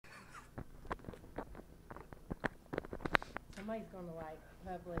Somebody's going to like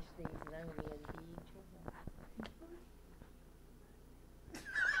publish these and own me indeed.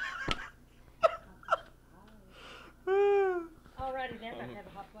 Alrighty then, I have a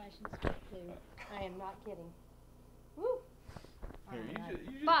hot flash and stuff too. I am not kidding. Woo! Here,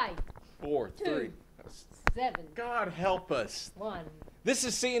 you 5, 4, 2, 3, 7, God help us. 1. This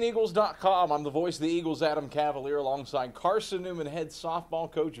is SeeingEagles.com. I'm the voice of the Eagles, Adam Cavalier, alongside Carson-Newman head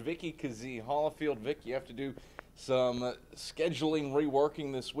softball coach Vickee Kazee-Hollifield. Vic, you have to do some scheduling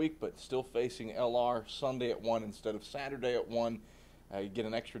reworking this week, but still facing LR Sunday at 1 instead of Saturday at 1. You get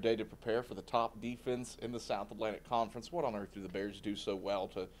an extra day to prepare for the top defense in the South Atlantic Conference. What on earth do the Bears do so well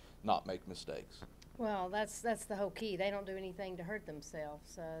to not make mistakes? Well, that's the whole key. They don't do anything to hurt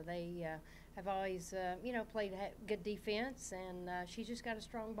themselves. They have always, played good defense, and she's just got a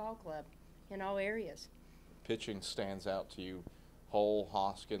strong ball club in all areas. Pitching stands out to you. Hull,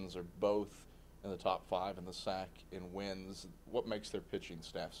 Hoskins are both in the top 5 in the SAC in wins. What makes their pitching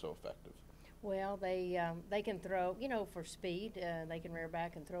staff so effective? Well, they can throw, for speed. They can rear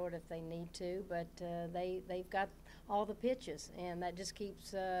back and throw it if they need to, but they've got all the pitches, and that just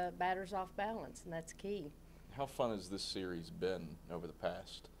keeps batters off balance, and that's key. How fun has this series been over the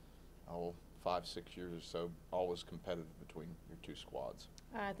past 5, 6 years or so, always competitive between your two squads?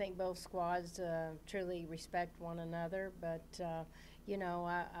 I think both squads truly respect one another, but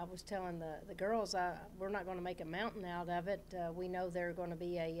I was telling the girls we're not going to make a mountain out of it. We know they're going to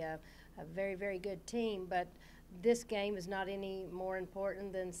be a very, very good team, but this game is not any more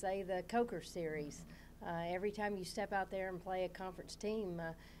important than, say, the Coker series. Every time you step out there and play a conference team,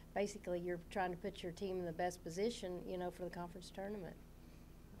 basically you're trying to put your team in the best position, for the conference tournament.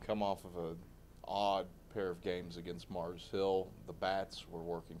 Come off of an odd pair of games against Mars Hill. The bats were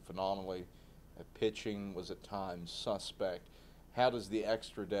working phenomenally. Pitching was at times suspect. How does the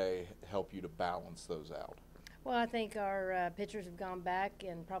extra day help you to balance those out? Well, I think our pitchers have gone back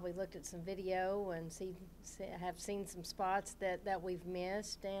and probably looked at some video and have seen some spots that we've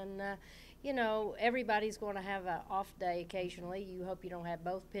missed. And, everybody's going to have an off day occasionally. You hope you don't have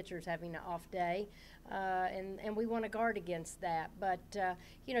both pitchers having an off day. And we want to guard against that. But,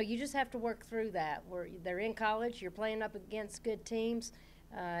 you just have to work through that. They're in college. You're playing up against good teams.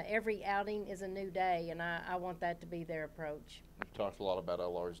 Every outing is a new day, and I want that to be their approach. We've talked a lot about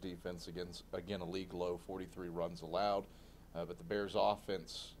LR's defense against, again, a league low, 43 runs allowed, but the Bears'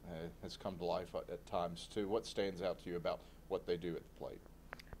 offense has come to life at times too. What stands out to you about what they do at the plate?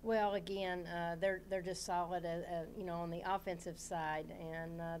 Well, again, they're just solid, on the offensive side,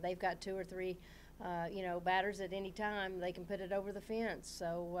 and they've got 2 or 3. Batters at any time, they can put it over the fence.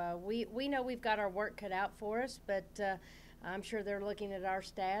 So we know we've got our work cut out for us, but I'm sure they're looking at our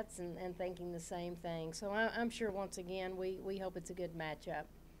stats and thinking the same thing. So I'm sure, once again, we hope it's a good matchup.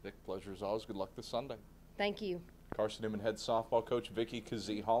 Vic, pleasure as always. Good luck this Sunday. Thank you. Carson-Newman head softball coach Vickee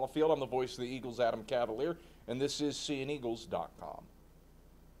Kazee-Hollifield. I'm the voice of the Eagles, Adam Cavalier, and this is SeeingEagles.com.